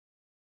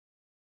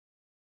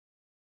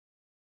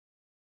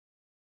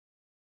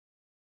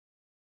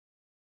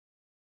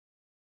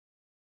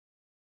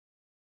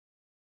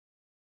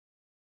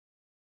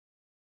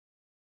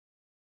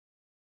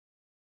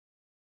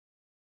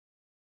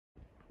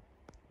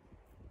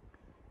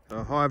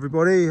Hi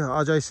everybody,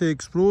 RJC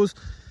Explores,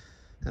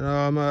 and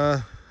I'm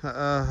at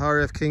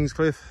RAF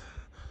Cliffe,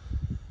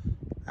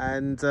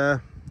 and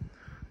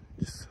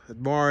just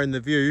admiring the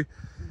view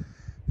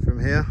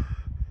from here.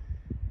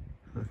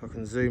 If I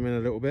can zoom in a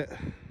little bit.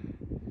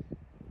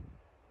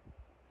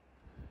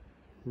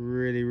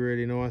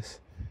 Really nice.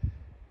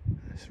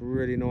 It's a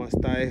really nice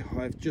day.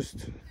 I've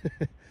just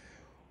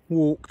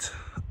walked,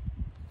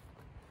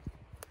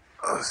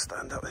 I'll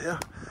stand up here,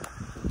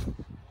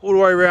 all the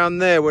way around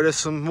there where there's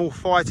some more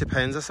fighter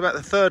pens. That's about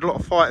the third lot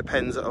of fighter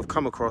pens that I've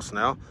come across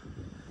now.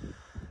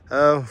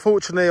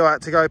 Fortunately, I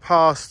had to go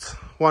past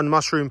one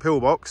mushroom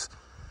pillbox.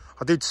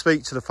 I did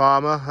speak to the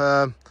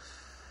farmer.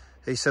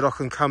 He said I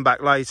can come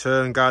back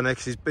later and go in there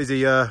because he's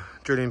busy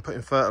drilling and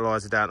putting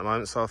fertiliser down at the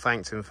moment, so I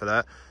thanked him for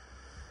that.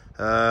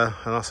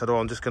 And I said, oh,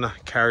 I'm just going to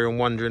carry on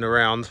wandering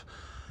around.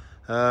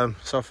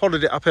 So I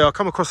followed it up here. I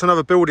come across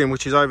another building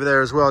which is over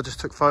there as well. I just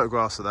took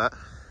photographs of that.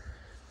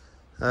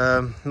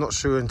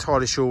 Not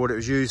entirely sure what it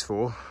was used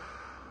for.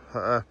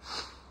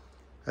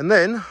 And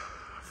then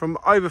from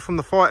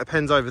the fighter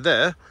pens over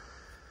there,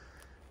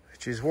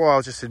 which is why I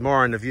was just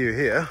admiring the view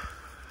here,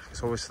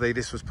 because obviously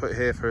this was put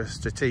here for a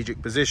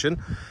strategic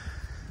position.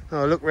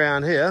 Now I look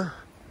round here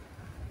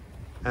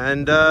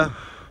and I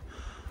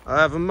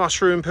have a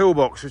mushroom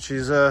pillbox which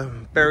is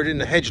buried in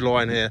the hedge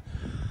line here.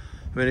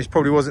 I mean, it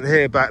probably wasn't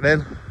here back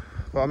then,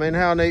 but I mean,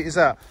 how neat is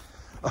that?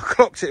 I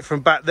clocked it from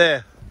back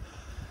there.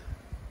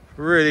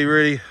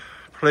 Really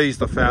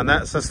pleased I found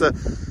that. So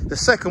that's the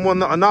second one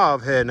that I know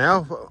of here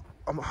now, but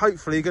I'm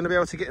hopefully going to be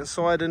able to get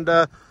inside and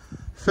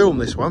film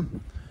this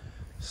one.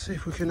 See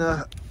if we can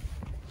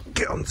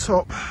get on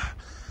top.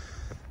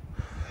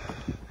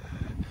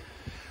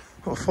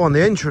 I'll find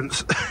the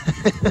entrance.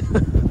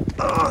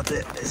 Oh,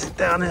 is it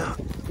down here?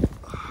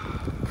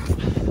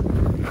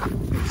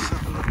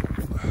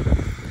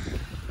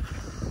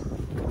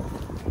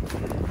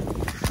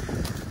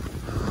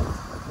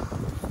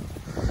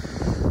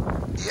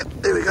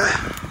 There we go. I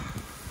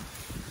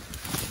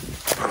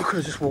could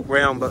have just walked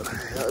round, but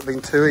that would have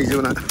been too easy,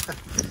 wouldn't it?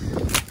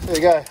 There we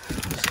go. I'm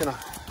just going to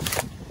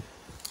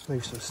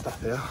move some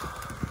stuff here.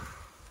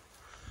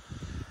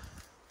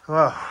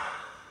 Wow.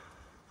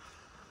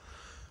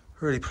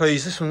 Really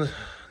pleased. This one's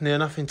near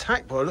enough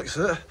intact by the looks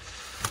of it.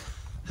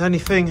 The only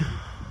thing,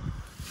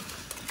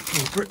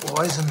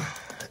 brick-wise and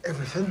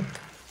everything.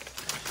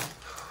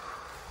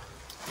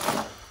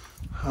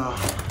 Oh,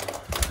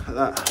 look at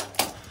that.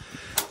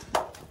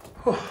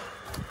 Oh.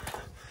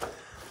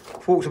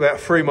 Walked about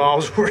 3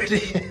 miles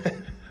already.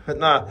 But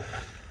no,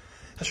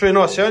 that's really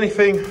nice. The only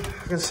thing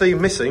I can see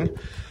missing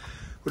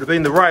would have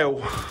been the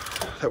rail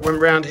that went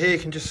round here. You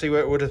can just see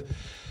where it would have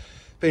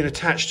been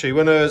attached to.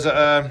 When I was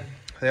at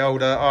the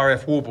old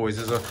RAF Warboys,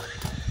 there's a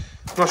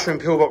mushroom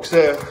pillbox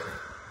there,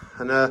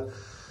 and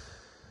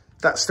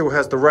that still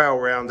has the rail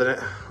round in it,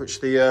 which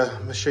the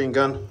machine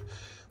gun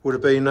would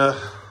have been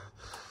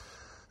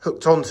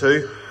hooked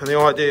onto. And the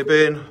idea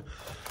being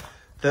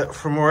that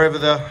from wherever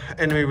the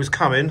enemy was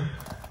coming,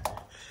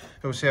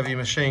 obviously have your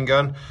machine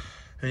gun,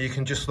 and you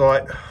can just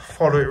like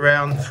follow it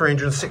around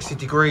 360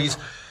 degrees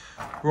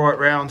right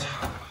round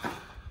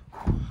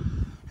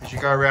as you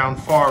go around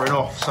firing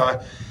off.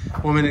 So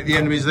 1 minute the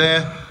enemy's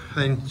there,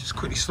 then just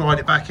quickly slide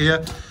it back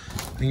here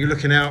and you're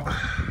looking out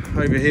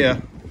over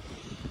here.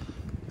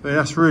 I mean,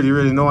 that's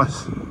really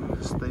nice.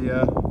 It's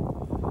the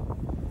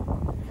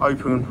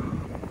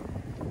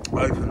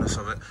openness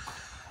of it.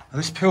 And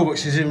this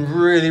pillbox is in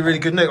really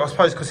good nick, I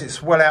suppose because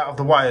it's well out of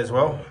the way as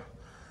well,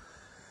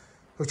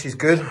 which is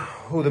good.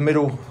 All the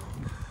middle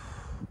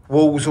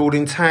walls all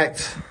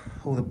intact,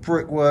 all the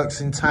brickwork's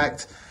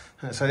intact.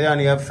 And so the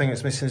only other thing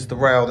that's missing is the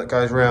rail that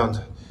goes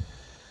round.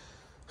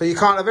 But you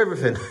can't have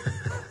everything.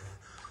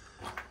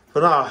 But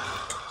no, I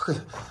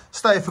could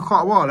stay here for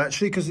quite a while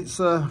actually, because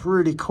it's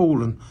really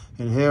cool in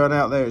here, and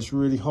out there it's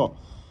really hot.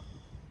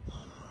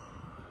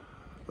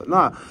 But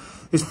no,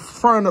 it's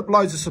throwing up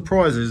loads of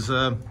surprises,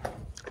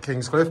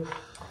 Kingscliff.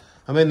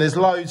 I mean, there's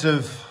loads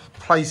of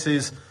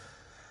places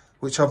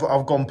which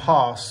I've gone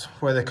past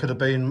where there could have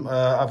been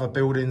other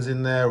buildings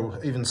in there, or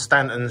even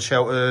Stanton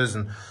shelters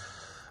and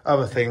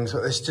other things.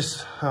 But it's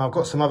just, I've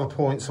got some other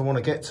points I want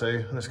to get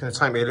to, and it's going to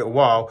take me a little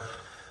while.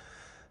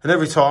 And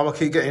every time I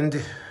keep getting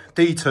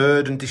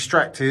deterred and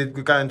distracted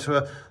with going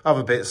to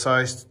other bits. So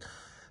it's,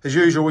 as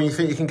usual, when you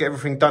think you can get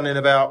everything done in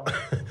about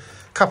a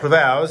couple of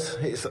hours,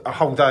 it's a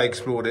whole day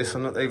explore this,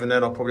 and even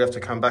then I'll probably have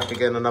to come back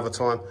again another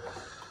time.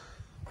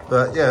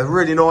 But yeah,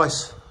 really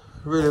nice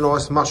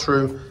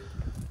mushroom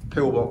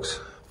pillbox.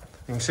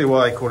 You can see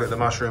why they call it the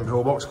mushroom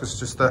pillbox, because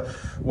just the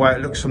way it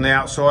looks from the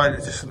outside,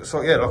 it just looks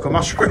like, yeah, like a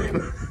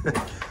mushroom.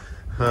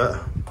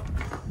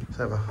 Let's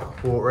have a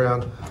walk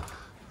around.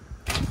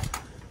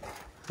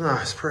 Oh,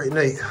 it's pretty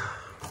neat.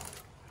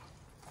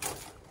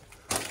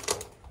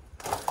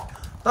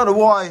 Don't know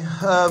why,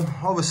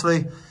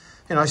 obviously,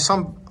 you know,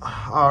 some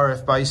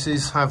RAF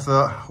bases have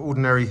the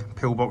ordinary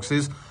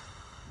pillboxes,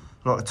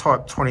 like the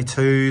Type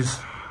 22s,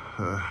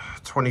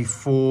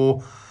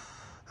 24,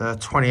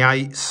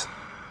 28s,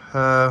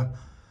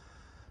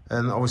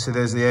 And obviously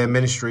there's the Air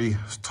Ministry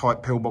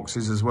type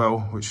pillboxes as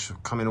well, which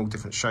come in all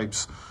different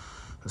shapes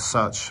as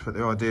such, but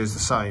the idea is the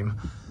same.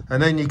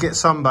 And then you get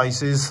some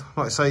bases,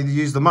 like I say, they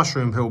use the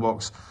mushroom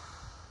pillbox.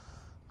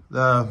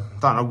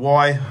 Don't know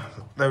why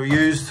they were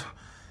used.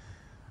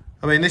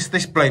 I mean,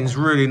 this blends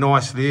really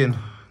nicely in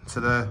to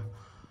the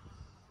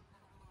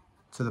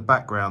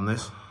background,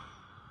 this.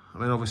 I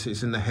mean, obviously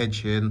it's in the hedge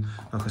here, and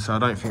like I say, I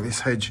don't think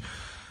this hedge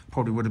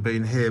probably would have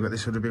been here, but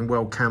this would have been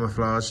well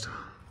camouflaged.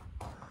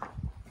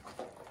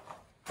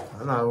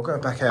 I know, we'll go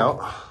back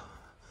out.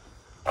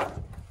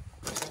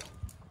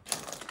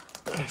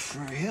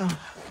 Through here.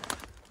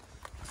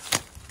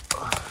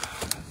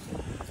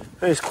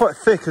 And it's quite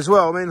thick as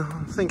well. I mean,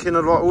 I'm thinking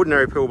of like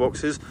ordinary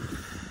pillboxes.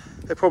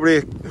 They're probably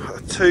a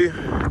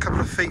couple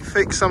of feet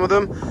thick, some of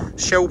them,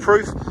 shell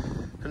proof.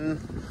 And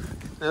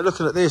now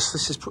looking at this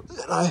is,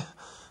 you know,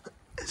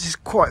 this is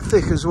quite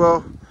thick as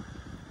well.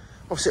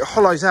 Obviously it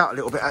hollows out a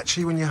little bit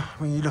actually when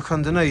you look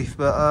underneath,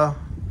 but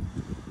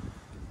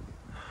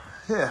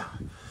yeah,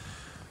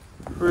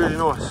 really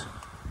nice.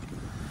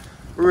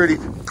 Really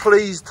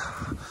pleased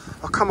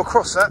I come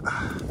across that.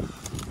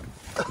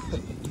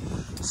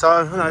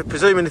 So, you know,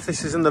 presuming if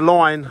this is in the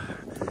line,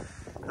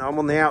 you know, I'm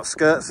on the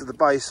outskirts of the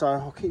base, so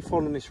I'll keep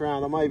following this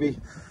around. I'll maybe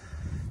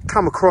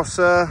come across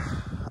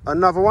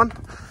another one.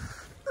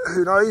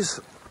 Who knows?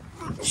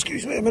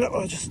 Excuse me a minute,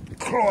 I'll just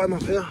climb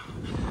up here.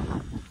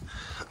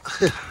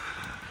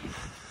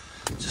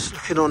 Just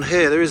looking on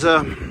here, there is a...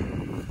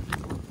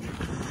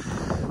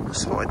 I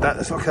spotted that,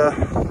 there's like a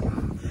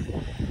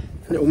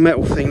little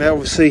metal thing there,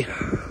 obviously.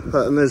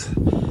 And there's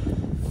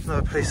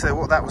another piece there.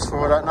 What that was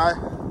for, I don't know.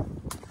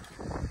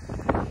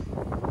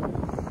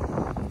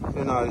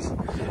 Who knows?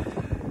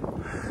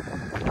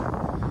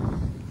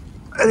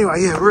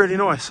 Anyway, yeah, really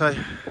nice. So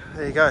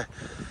there you go.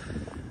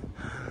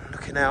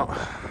 Looking out.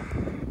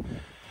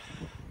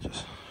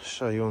 Just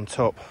show you on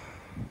top.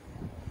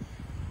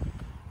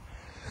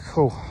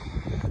 Cool.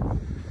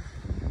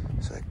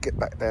 So get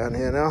back down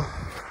here now.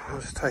 I'll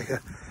just take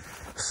a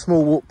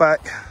small walk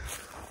back.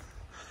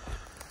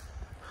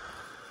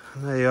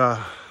 And there you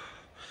are.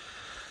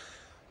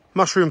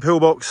 Mushroom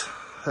pillbox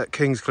at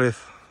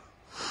Cliffe.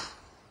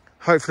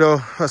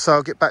 Hopefully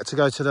I'll get back to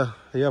go to the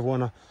other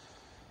one. I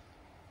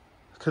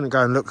couldn't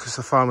go and look because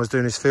the farmer's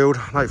doing his field.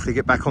 Hopefully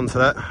get back onto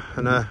that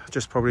and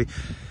just probably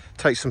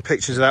take some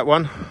pictures of that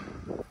one.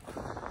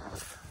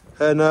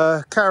 And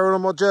carry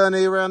on my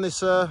journey around this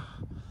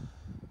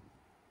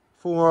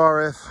former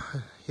RAF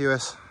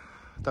US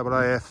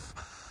AAF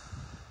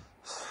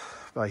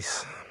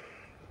base.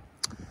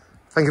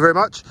 Thank you very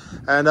much,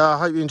 and I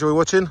hope you enjoy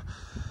watching.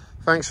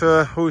 Thanks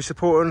for all your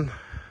support, and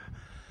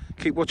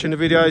keep watching the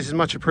videos, it's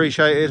much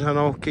appreciated, and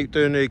I'll keep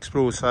doing the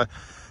explores. So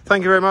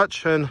thank you very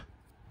much and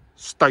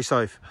stay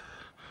safe.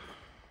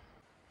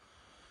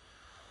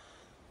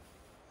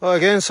 Well,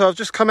 again, so I've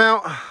just come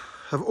out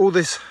of all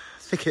this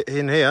thicket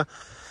in here,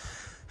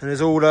 and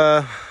there's all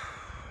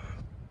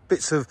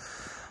bits of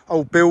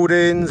old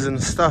buildings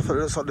and stuff that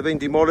looks like they've been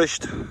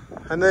demolished.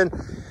 And then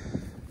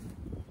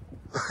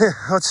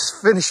I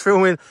just finished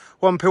filming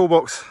one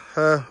pillbox,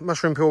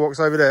 mushroom pillbox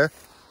over there,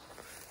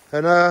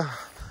 and I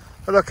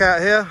look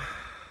out here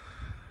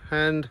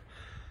and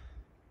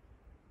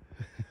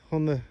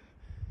on the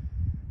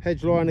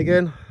hedge line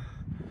again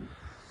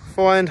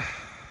find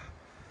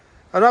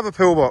another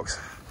pillbox,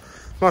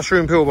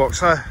 mushroom pillbox.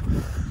 So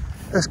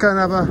let's go and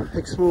have a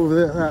explore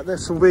with that.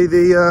 This will be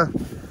the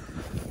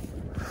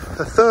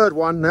third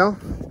one now,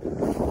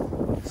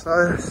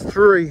 so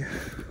 3.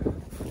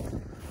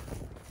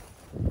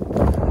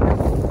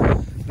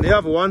 The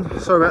other one,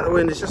 sorry about the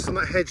wind, is just on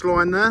that hedge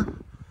line there.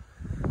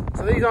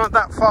 So these aren't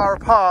that far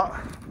apart.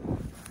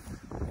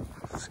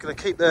 I'm just going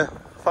to keep the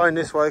phone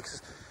this way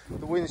because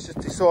the wind's just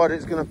decided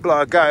it's going to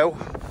blow a gale.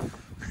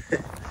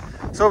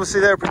 So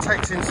obviously they're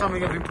protecting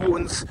something of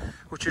importance,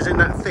 which is in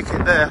that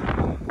thicket there.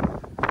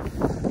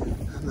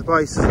 And the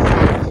base. So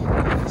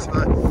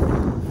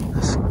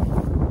let's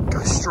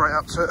go straight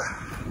up to it.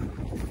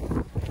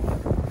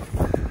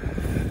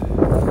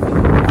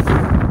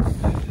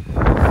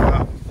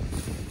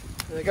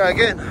 There we go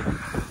again.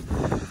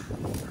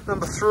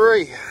 Number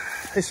 3.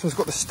 This one's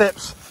got the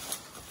steps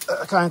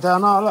going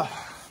down. Oh, look.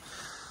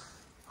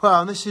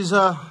 Well, and this is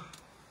got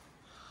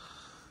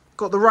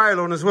the rail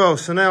on as well.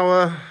 So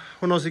now,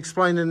 when I was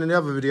explaining in the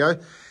other video,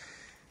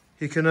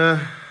 you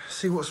can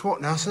see what's what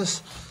now. So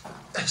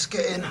let's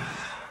get in.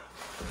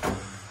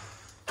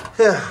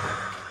 Yeah,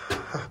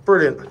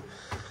 brilliant.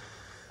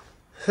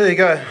 There you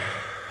go.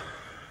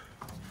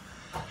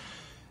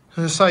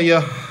 As I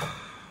say,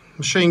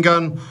 machine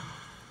gun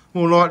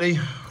more likely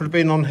would have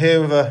been on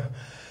here with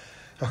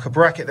like a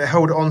bracket that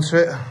held it onto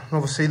it. And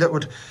obviously that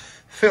would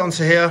fit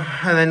onto here,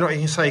 and then like you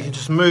can say, you can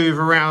just move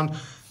around,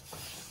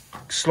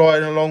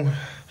 sliding along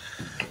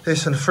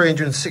this in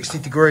 360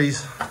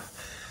 degrees,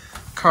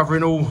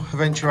 covering all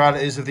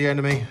eventualities of the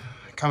enemy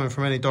coming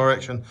from any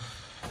direction.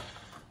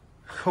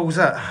 Cool as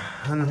that.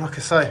 And like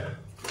I say,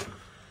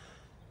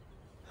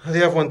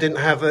 the other one didn't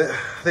have it,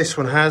 this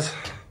one has.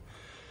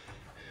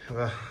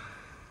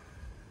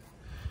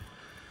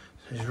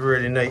 is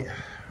really neat.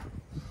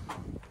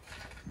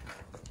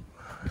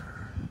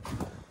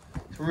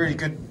 It's a really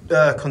good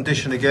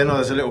condition again.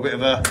 There's a little bit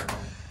of a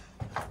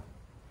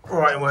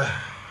writing where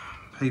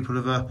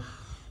people have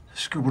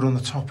scribbled on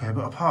the top here,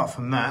 but apart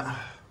from that,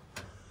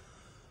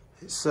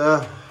 it's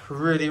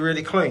really,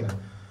 really clean.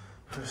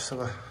 Just have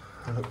a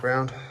look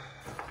round.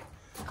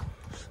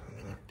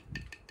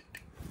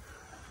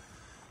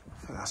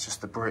 I think that's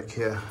just the brick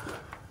here.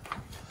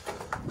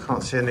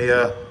 Can't see any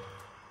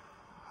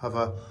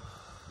other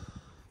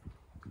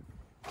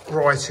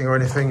writing or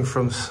anything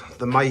from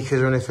the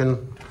makers or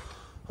anything.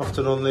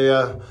 Often on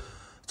the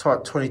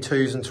type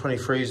 22s and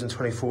 23s and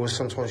 24s,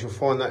 sometimes you'll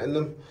find that in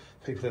them.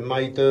 People have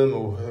made them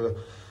or who are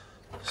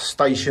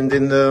stationed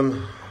in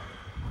them.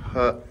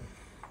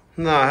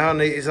 No, how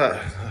neat is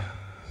that?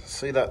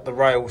 See that the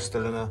rail's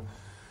still in there,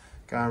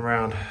 going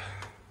round.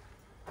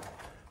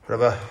 We'll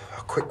have a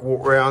quick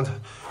walk round.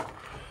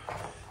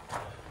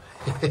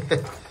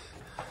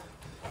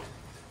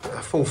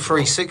 A full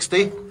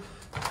 360.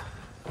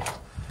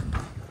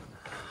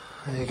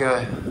 There you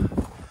go.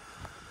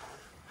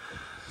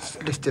 It's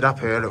lifted up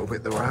here a little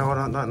bit, the rail, I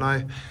don't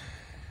know.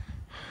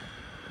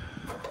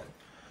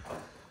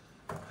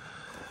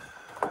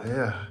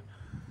 Yeah.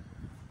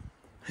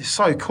 It's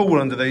so cool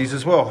under these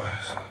as well.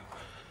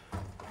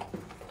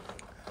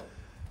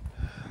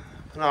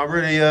 No, I'm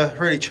really,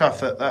 really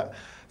chuffed that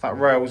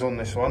rail's on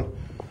this one.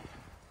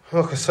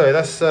 Like I say,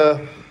 that's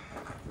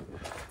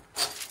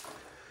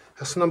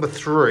number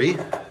 3.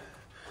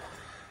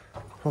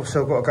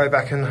 Also, I've got to go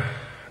back and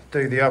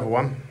do the other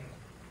one.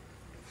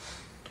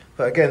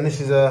 But again,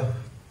 this is a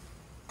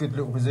good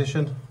little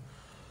position.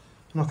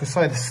 And like I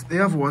say,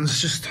 the other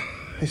one's just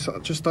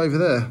over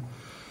there.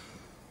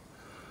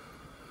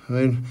 I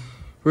mean,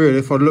 really,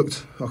 if I'd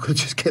looked, I could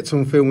just get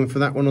some filming for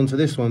that one onto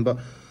this one, but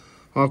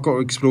I've got to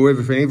explore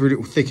everything, every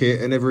little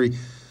thicket and every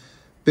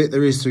bit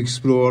there is to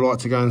explore. I like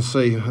to go and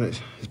see, and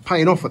it's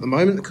paying off at the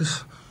moment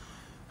because,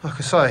 like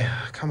I say,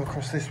 I come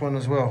across this one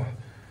as well.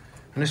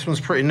 And this one's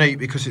pretty neat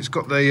because it's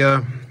got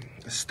the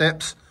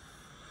steps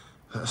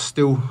that are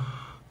still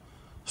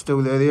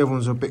there. The other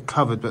ones are a bit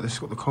covered, but it's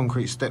got the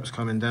concrete steps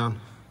coming down.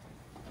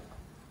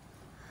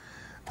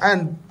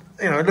 And,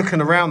 you know,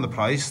 looking around the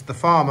place, the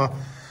farmer,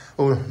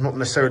 or not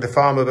necessarily the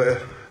farmer,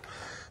 but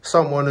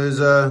someone who's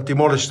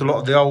demolished a lot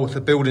of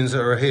the buildings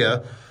that are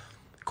here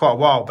quite a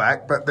while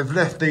back, but they've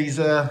left these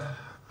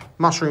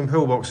mushroom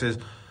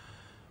pillboxes,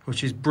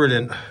 which is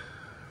brilliant.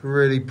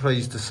 Really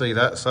pleased to see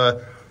that.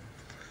 So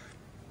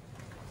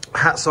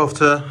hats off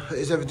to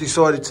who's ever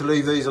decided to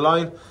leave these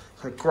alone.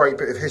 It's a great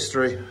bit of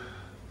history.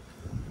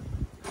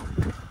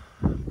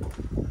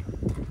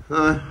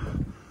 I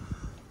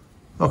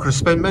could have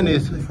spent many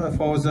if I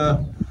was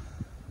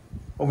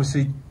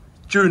obviously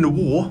during the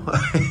war.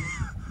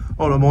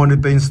 All of mine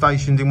had been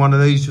stationed in one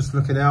of these, just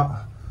looking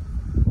out.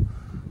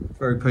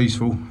 Very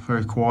peaceful,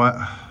 very quiet.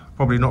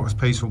 Probably not as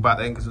peaceful back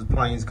then because there's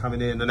planes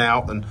coming in and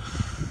out and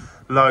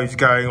loads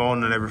going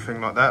on and everything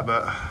like that.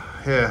 But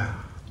yeah,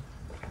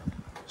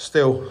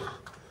 still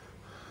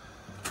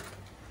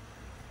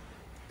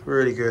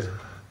really good.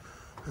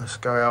 Let's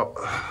go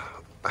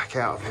back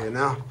out of here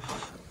now.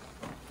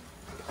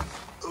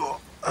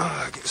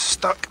 Oh, get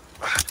stuck.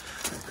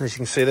 As you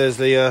can see, there's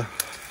the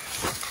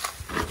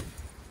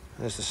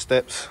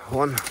steps.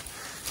 1,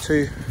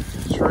 2,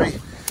 3,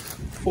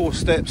 4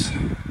 steps.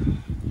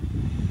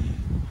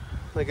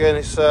 Again,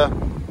 it's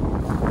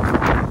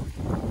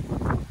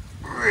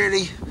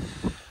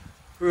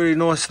really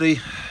nicely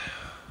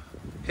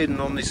hidden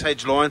on this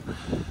hedge line.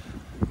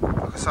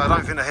 Like I say, I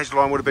don't think the hedge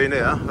line would have been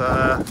here,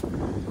 but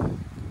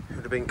it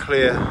would have been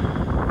clear.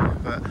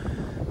 But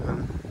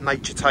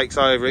nature takes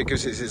over, it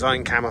gives it its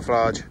own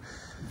camouflage.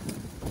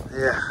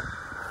 Yeah,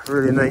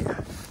 really neat.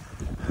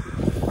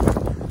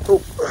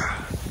 Oh,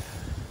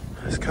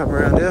 let's come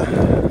around here,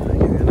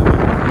 give you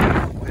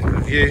another bit of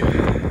a view.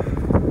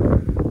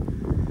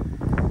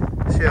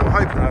 See, I'm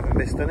hoping I haven't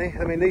missed any.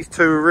 I mean, these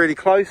two are really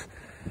close,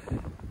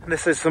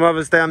 unless there's some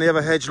others down the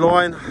other hedge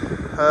line.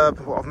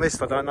 What I've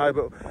missed, I don't know,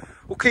 but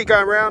we'll keep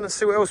going around and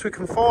see what else we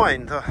can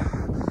find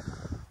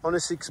on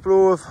this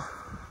explore of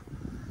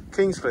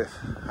Cliffe.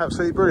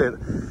 Absolutely brilliant.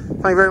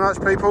 Thank you very much,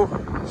 people.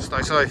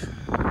 Stay safe.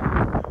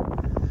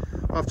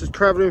 After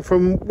travelling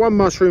from 1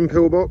 mushroom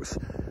pillbox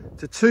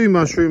to 2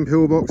 mushroom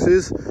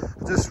pillboxes,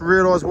 I just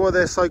realised why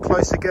they're so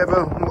close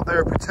together and what they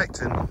were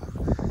protecting.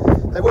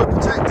 They were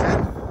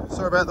protecting,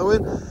 sorry about the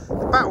wind,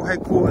 the battle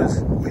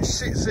headquarters, which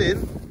sits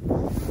in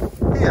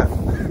here.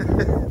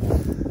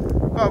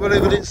 I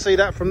believe I didn't see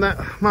that from that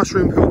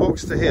mushroom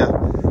pillbox to here.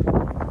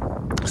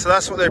 So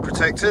that's what they're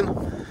protecting.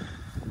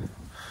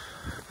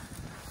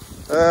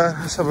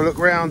 Let's have a look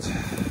round.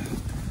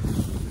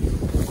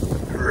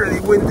 Really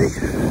windy.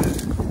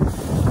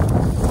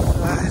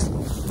 It's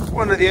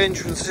one of the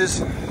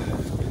entrances.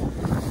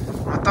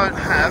 I don't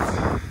have,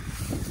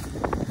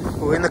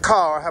 well, in the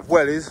car I have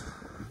wellies,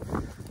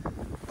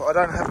 but I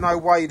don't have no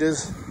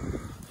waders.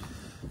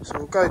 So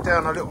we'll go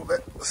down a little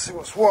bit, see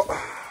what's what.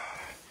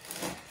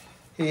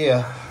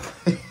 Here.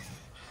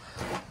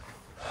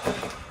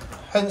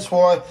 Hence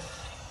why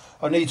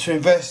I need to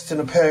invest in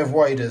a pair of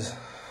waders.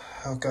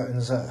 How gutting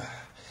is that?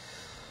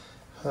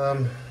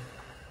 I've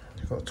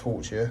got a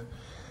torch here.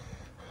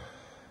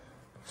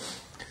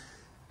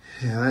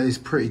 Yeah, that is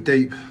pretty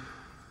deep.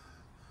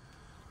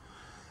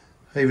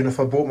 Even if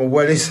I bought my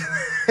wellies,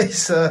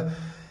 it's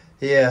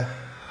yeah,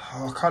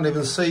 I can't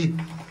even see.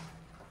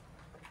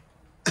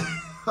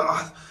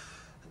 Oh,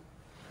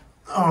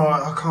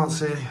 I can't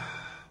see any.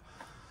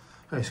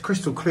 It's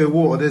crystal clear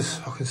water.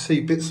 I can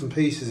see bits and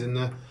pieces in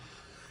there.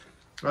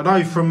 I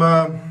know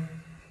from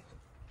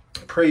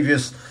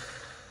previous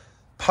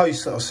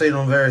posts that I've seen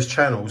on various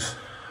channels,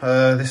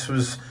 this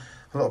was,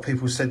 a lot of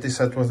people said this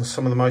had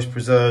some of the most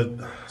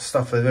preserved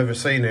stuff they've ever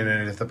seen in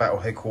any of the battle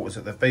headquarters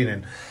that they've been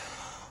in.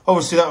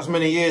 Obviously that was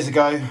many years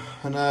ago,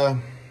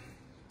 and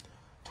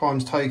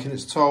time's taken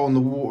its toll and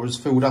the water has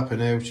filled up in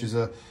there, which is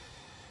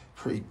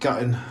pretty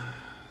gutting. I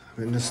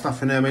mean, there's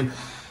stuff in there. I mean,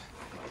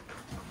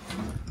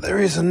 there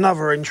is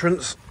another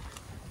entrance.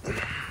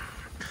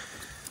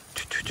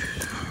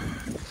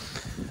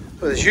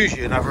 Well, there's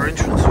usually another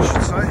entrance, I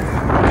should say,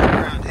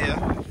 around here.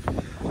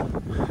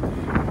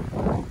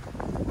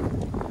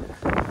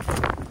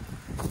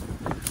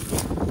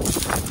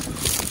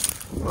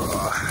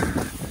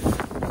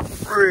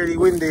 Oh, really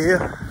windy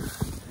here.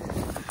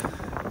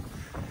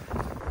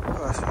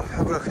 Right, so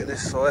have a look at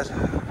this side.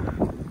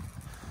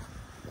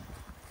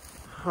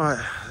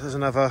 Right, there's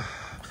another,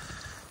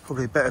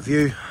 probably better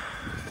view.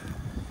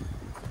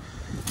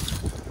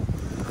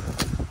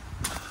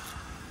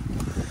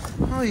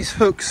 Oh, these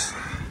hooks.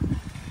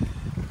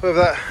 Whether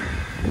that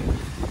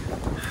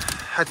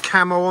had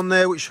camo on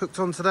there which hooked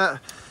onto that,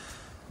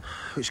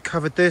 which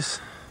covered this,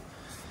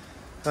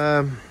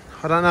 I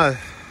don't know.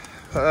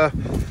 But,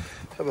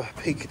 have a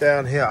peek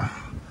down here.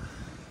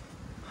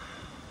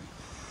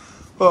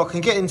 Well, I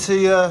can get into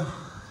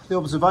the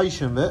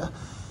observation bit,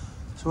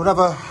 so we'll have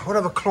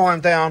a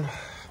climb down.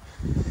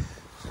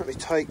 Let me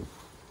take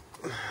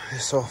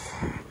this off.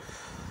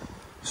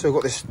 Still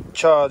got this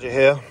charger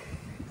here,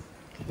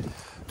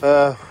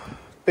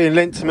 being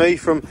lent to me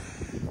from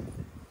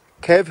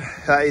Kev,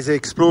 that is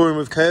Exploring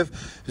with Kev.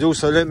 He's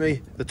also lent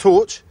me the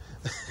torch.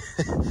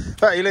 In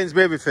fact, he lends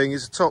me everything.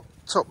 He's a top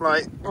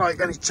like,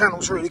 and his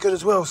channel's really good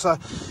as well. So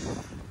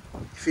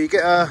if you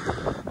get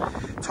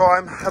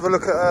time, have a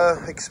look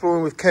at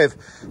Exploring with Kev.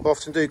 I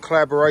often do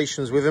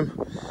collaborations with him.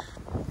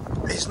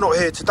 He's not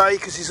here today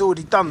because he's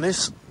already done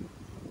this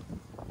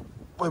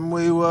when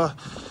we were,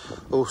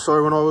 oh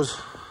sorry, when I was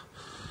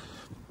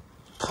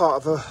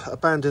part of a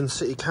abandoned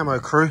city camo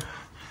crew.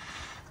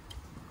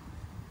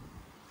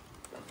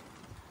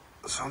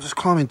 So I'm just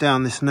climbing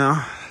down this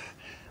now.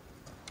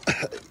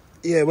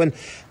 Yeah, when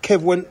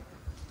Kev went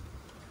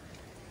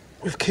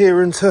with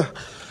Kieran to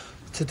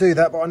do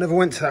that, but I never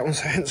went to that one,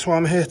 so hence why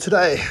I'm here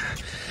today.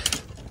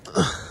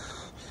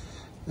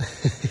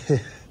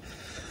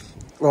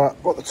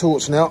 Right, got the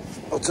torch now.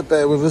 Got to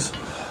bear with us.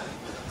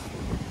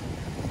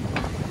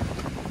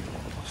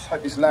 Just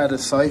hope this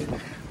ladder's safe.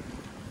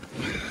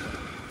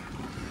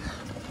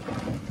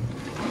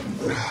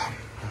 There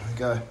we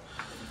go.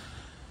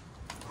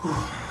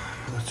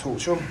 The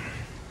torch on.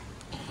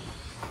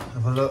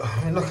 Have a look.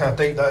 I mean, look how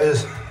deep that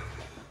is.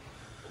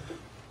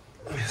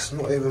 It's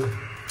not even.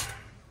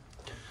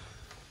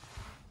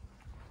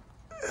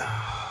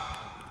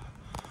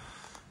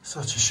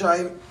 Such a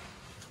shame.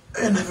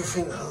 And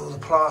everything, all the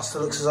plaster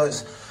looks as though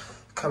it's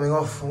coming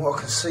off from what I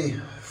can see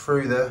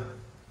through there.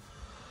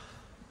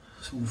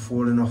 It's all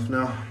falling off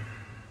now.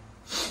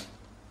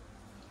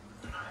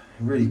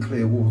 Really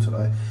clear water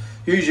though.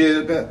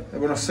 Usually a bit,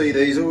 when I see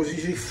these, I always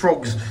usually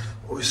frogs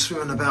always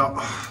swimming about.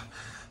 If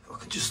I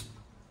could just,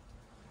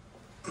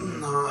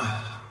 no.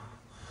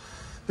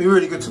 It'd be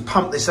really good to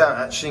pump this out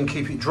actually and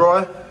keep it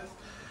dry.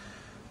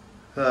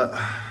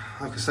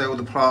 Like I say, all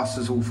the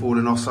plaster's all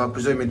falling off, so I'm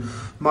presuming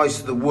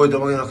most of the wood, I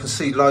mean, I can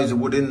see loads of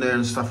wood in there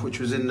and stuff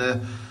which was in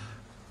there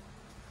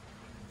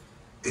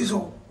is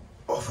all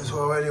off as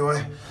well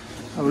anyway.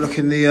 Have a look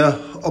in the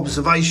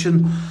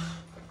observation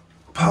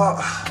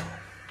part.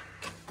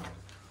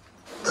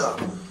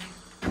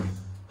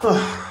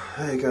 Oh,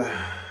 there you go.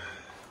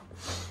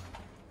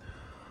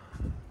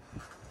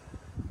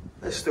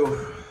 They're still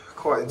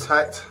quite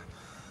intact.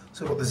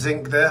 So I've got the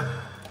zinc there.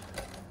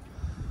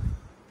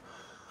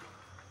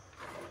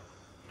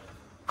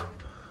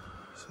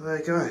 So there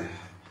you go.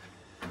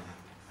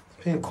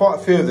 There's been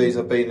quite a few of these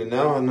I've been in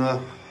now, and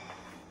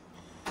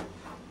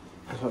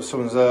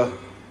someone's going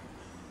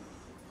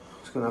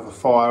to have a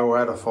fire or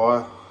had a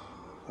fire.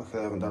 Luckily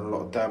they haven't done a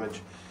lot of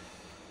damage.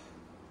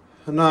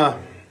 And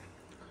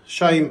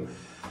shame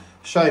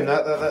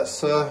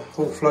that's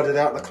all flooded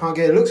out and I can't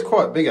get it. It looks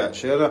quite big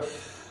actually.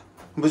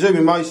 I'm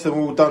presuming most of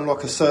them all done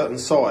like a certain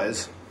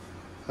size.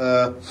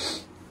 I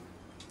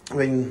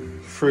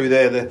mean, through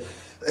there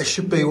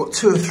should be, what,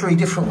 2 or 3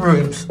 different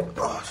rooms.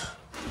 Oh,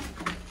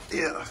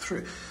 yeah,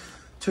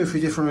 2 or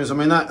 3 different rooms. I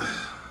mean, that,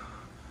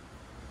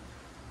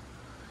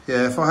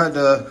 yeah, if I had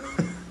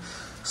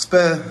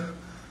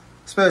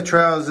spare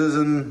trousers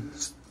and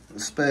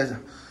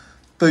spare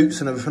boots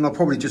and everything, I'll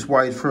probably just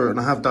wade through it, and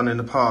I have done in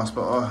the past,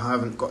 but I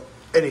haven't got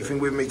anything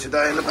with me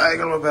today in the bag.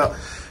 I'm about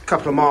a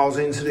couple of miles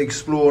into the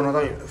Explore, and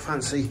I don't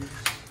fancy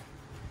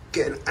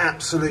getting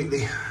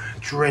absolutely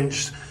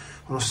drenched,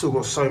 and I've still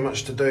got so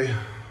much to do.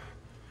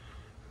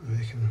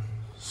 You can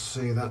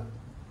see that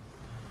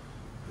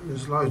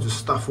there's loads of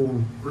stuff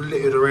all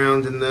littered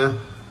around in there.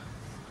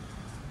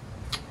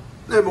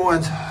 Never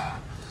mind.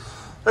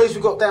 At least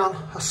we got down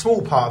a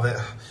small part of it.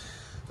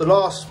 The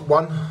last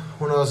one,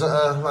 when I was at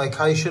a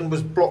location,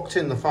 was blocked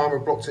in. The farmer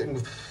blocked it in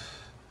with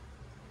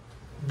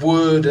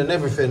wood and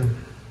everything.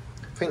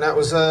 I think that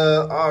was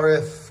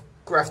RAF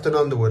Grafton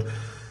Underwood.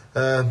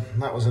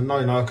 That was a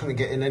no-no. I couldn't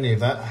get in any of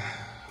that.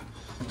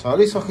 So at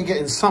least I can get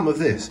in some of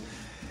this.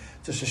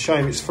 Just a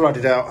shame it's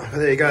flooded out. But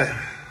there you go.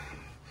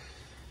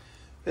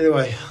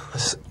 Anyway,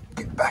 let's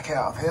get back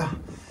out of here.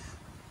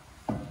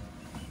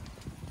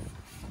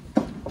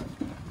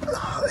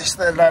 These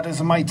ladders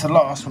are made to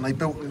last when they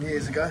built them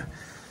years ago.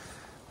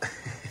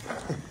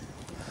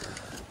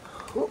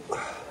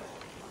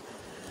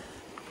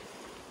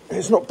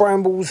 It's not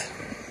brambles,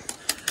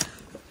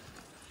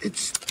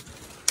 it's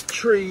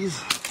trees.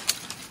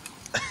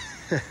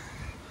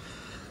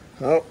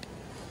 Oh.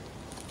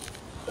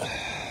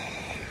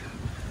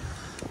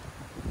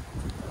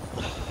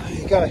 There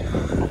you go.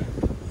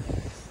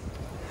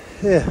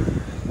 Yeah.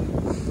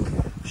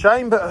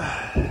 Shame, but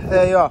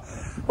there you are.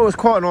 What was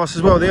quite nice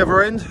as well, the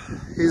other end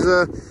is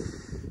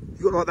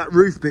you've got like that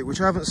roof bit,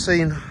 which I haven't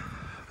seen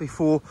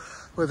before.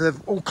 Whether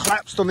they've all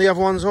collapsed on the other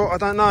ones or I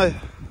don't know.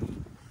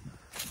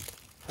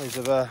 Loads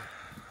of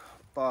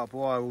barbed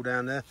wire all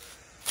down there.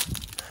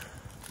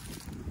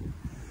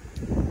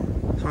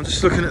 So I'm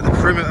just looking at the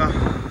perimeter.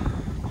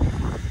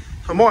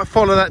 I might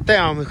follow that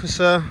down because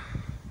you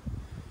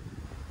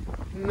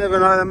never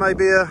know, there may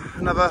be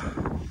another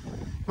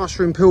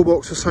mushroom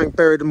pillbox or something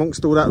buried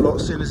amongst all that lot,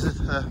 seeing as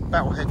the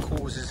battle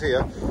headquarters is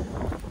here.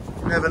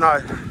 You never know.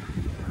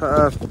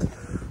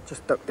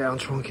 Just duck down,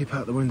 try and keep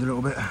out the wind a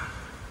little bit.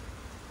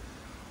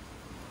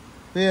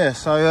 Yeah,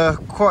 so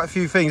quite a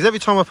few things. Every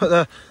time I put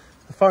the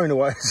phone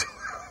away,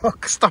 I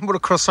stumbled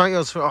across something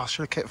else. Oh, I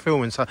should have kept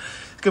filming. So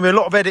it's going to be a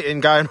lot of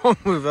editing going on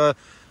with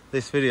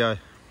this video.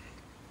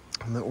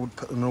 And we'll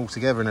put them all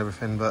together and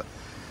everything. But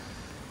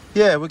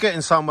yeah, we're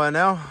getting somewhere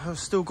now. I've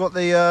still got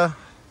the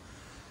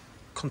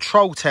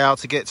control tower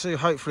to get to.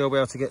 Hopefully I'll be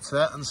able to get to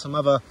that, and some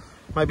other,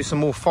 maybe some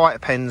more fighter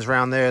pens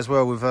around there as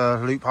well, with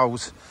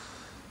loopholes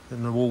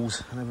in the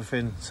walls and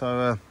everything.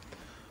 So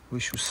we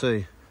shall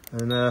see,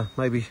 and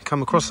maybe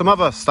come across some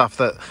other stuff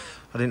that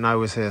I didn't know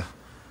was here.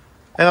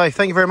 Anyway,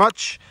 thank you very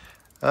much.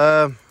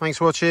 Thanks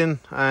for watching,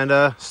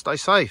 and stay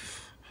safe.